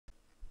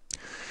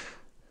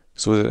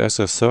So there's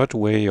a third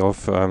way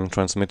of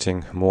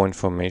transmitting more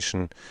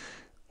information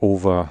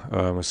over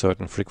a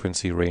certain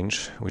frequency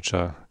range, which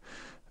are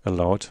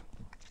allowed.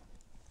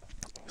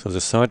 So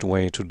the third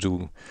way to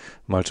do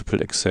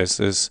multiple access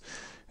is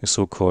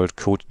so-called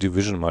code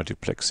division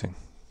multiplexing.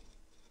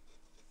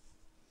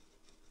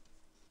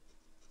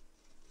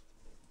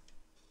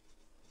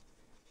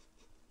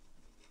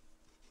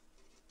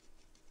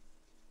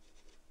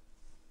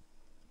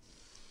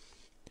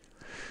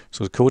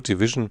 So the code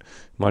division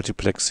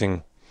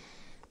multiplexing,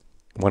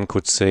 one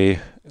could say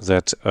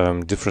that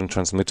different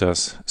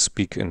transmitters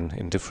speak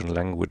in different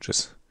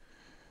languages.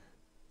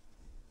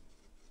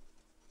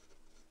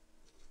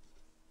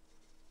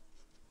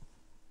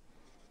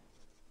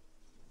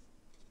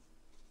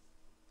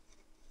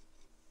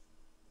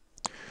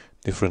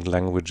 Different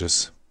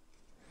languages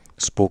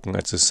spoken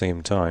at the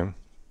same time.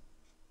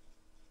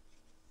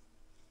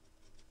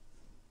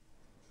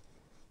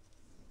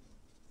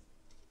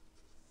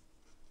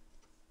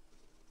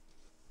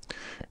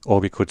 Or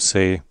we could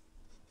say,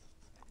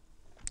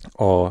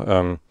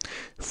 or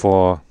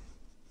for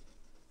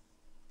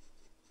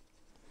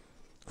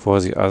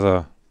the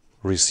other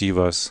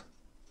receivers,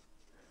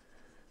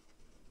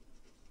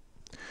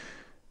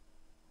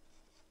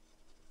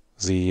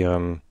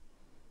 the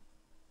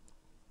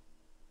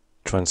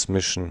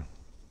transmission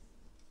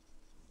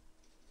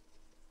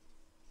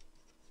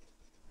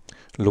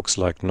looks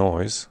like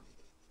noise.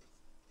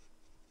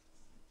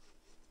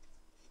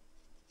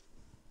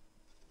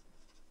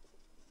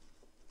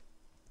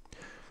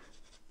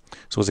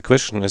 So the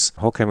question is,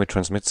 how can we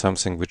transmit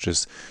something which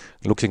is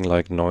looking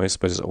like noise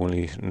but is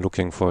only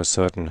looking for a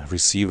certain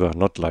receiver,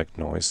 not like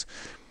noise?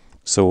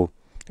 So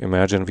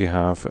imagine we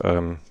have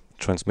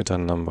transmitter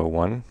number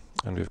 1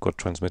 and we've got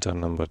transmitter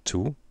number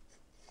 2.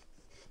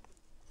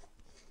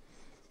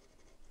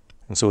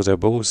 And so they're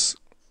both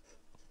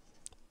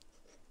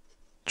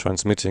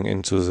transmitting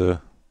into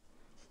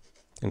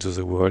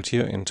the world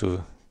here,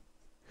 into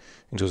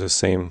the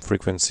same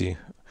frequency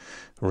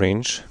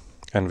range.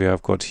 And we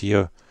have got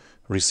here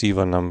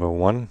receiver number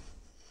 1,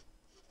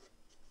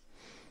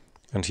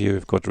 and here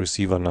we've got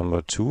receiver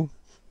number 2.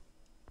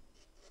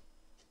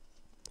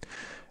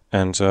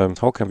 And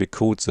how can we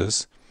code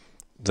this?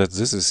 That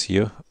this is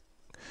here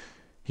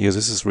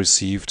this is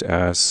received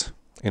as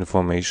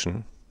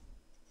information,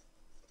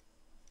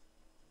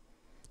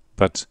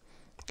 but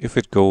if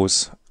it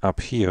goes up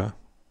here,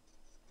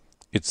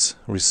 it's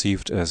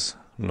received as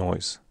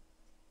noise.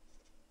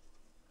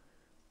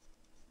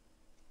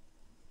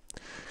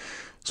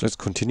 So let's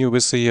continue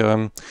with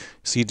the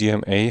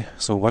CDMA.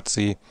 So what's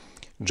the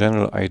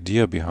general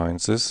idea behind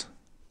this?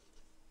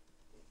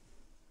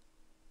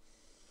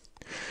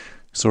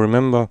 So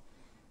remember,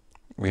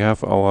 we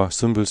have our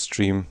symbol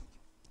stream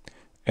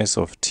S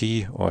of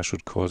t, or I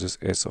should call this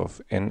S of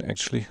n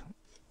actually.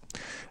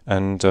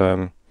 And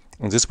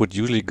this would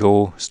usually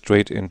go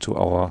straight into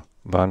our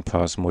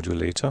bandpass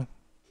modulator.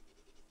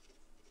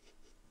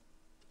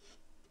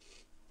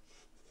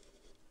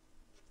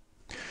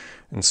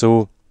 And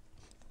so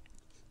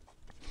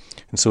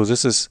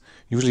this is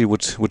usually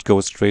would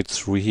go straight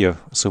through here.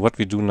 So what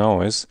we do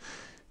now is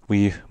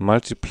we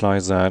multiply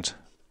that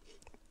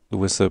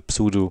with a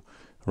pseudo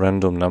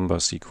random number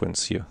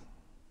sequence here.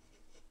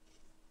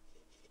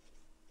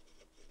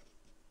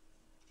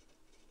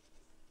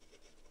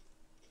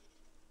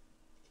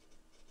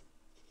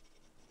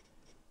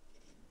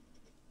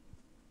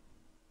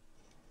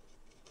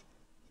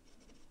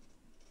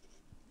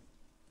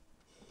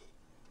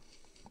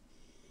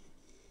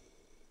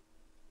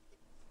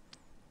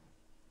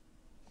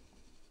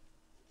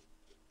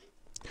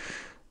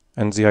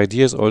 And the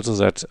idea is also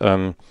that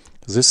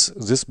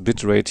this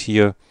bit rate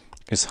here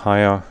is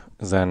higher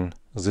than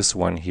this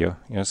one here.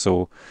 Yeah.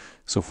 So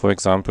for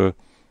example,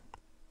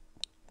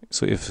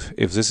 so if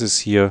this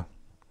is here,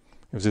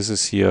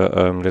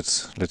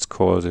 let's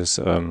call this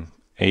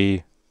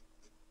A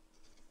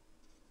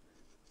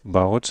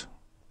baud,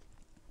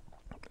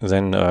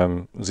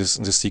 then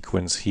this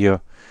sequence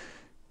here,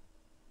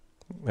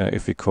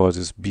 if we call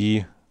this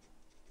B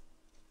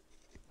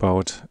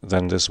baud,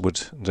 then this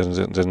would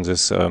then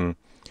this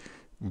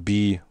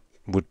B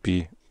would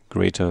be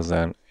greater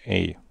than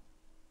A.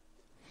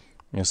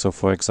 Yeah, so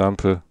for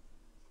example,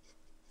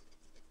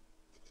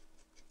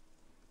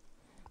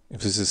 if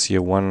this is here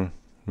 1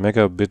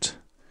 megabit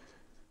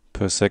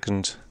per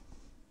second,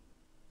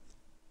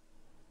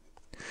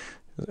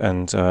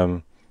 and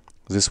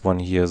this one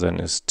here then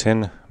is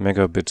 10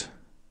 megabit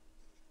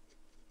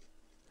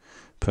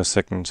per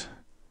second,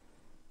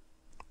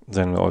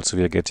 then also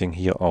we are getting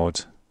here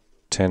out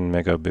 10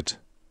 megabit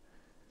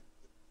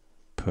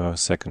per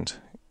second.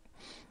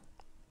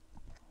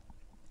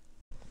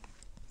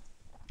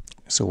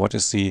 So what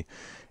is the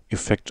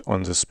effect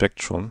on the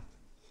spectrum?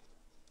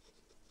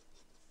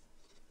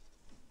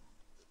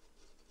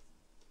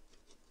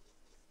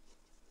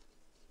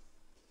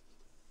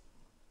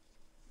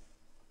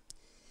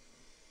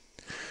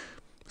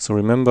 So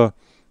remember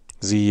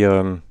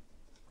the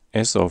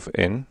S of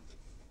n,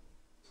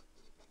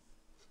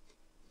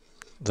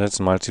 that's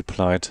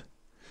multiplied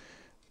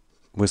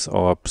with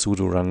our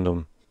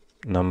pseudo-random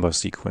number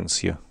sequence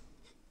here.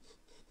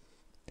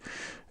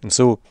 And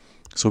so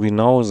we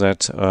know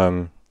that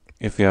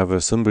if we have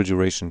a symbol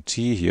duration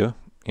t here,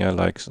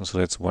 so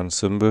that's one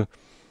symbol,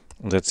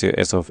 and that's here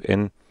S of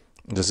n.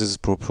 This is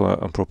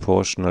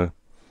proportional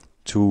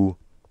to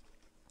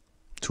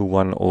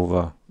 1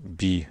 over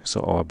b,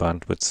 so our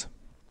bandwidth.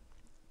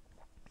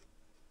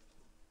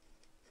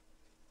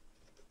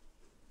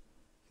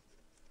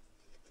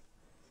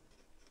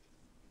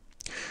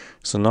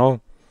 So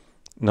now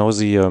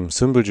the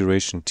symbol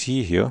duration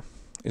t here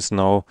is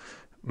now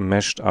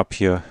meshed up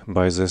here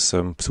by this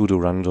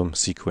pseudo-random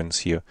sequence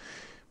here.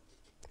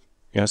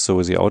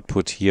 So the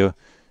output here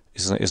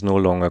is no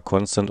longer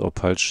constant or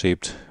pulse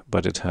shaped,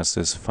 but it has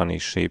this funny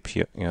shape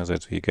here.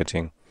 That we're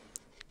getting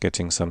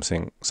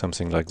something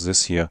like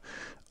this here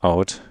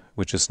out,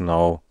 which is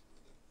now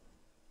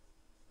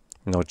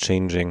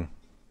changing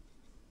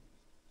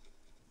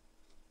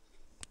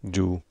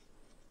due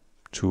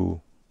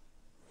to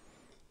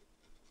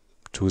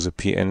the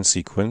PN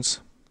sequence.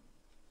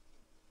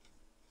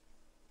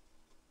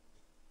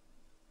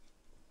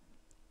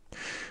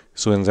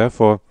 So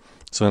therefore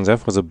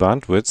the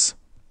bandwidth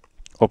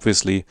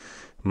obviously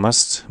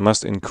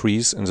must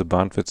increase, and the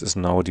bandwidth is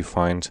now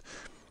defined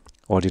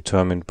or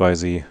determined by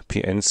the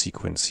PN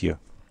sequence here.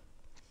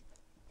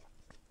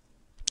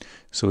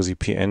 So the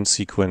PN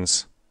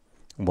sequence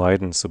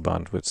widens the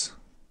bandwidth.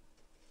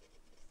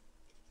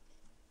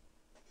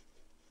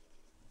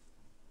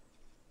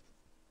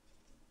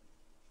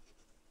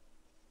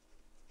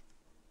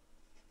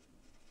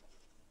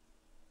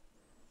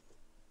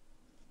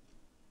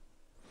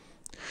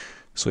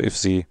 So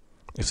if the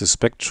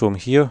spectrum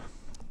here,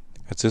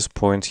 at this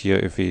point here,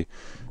 if we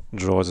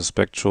draw the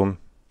spectrum,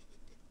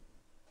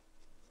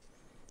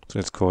 so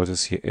let's call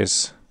this here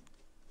S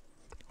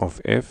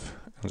of F,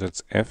 and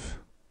that's F,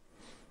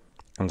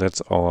 and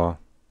that's our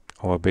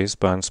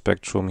baseband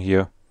spectrum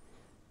here,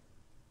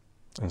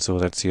 and so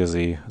that's here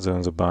the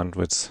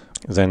bandwidth.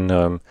 Then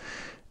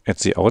at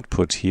the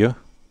output here,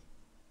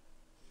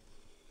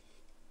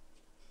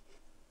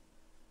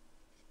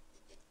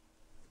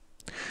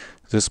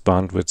 this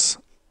bandwidth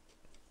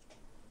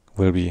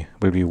will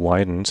be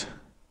widened.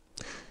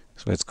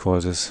 So let's call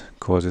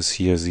this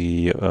here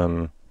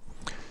the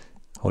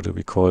how do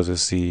we call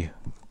this, the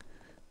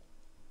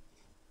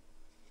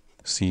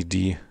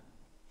CD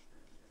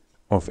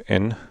of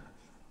n,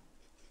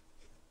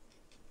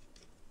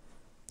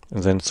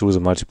 and then through the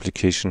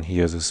multiplication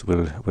here this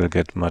will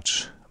get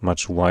much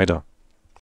wider.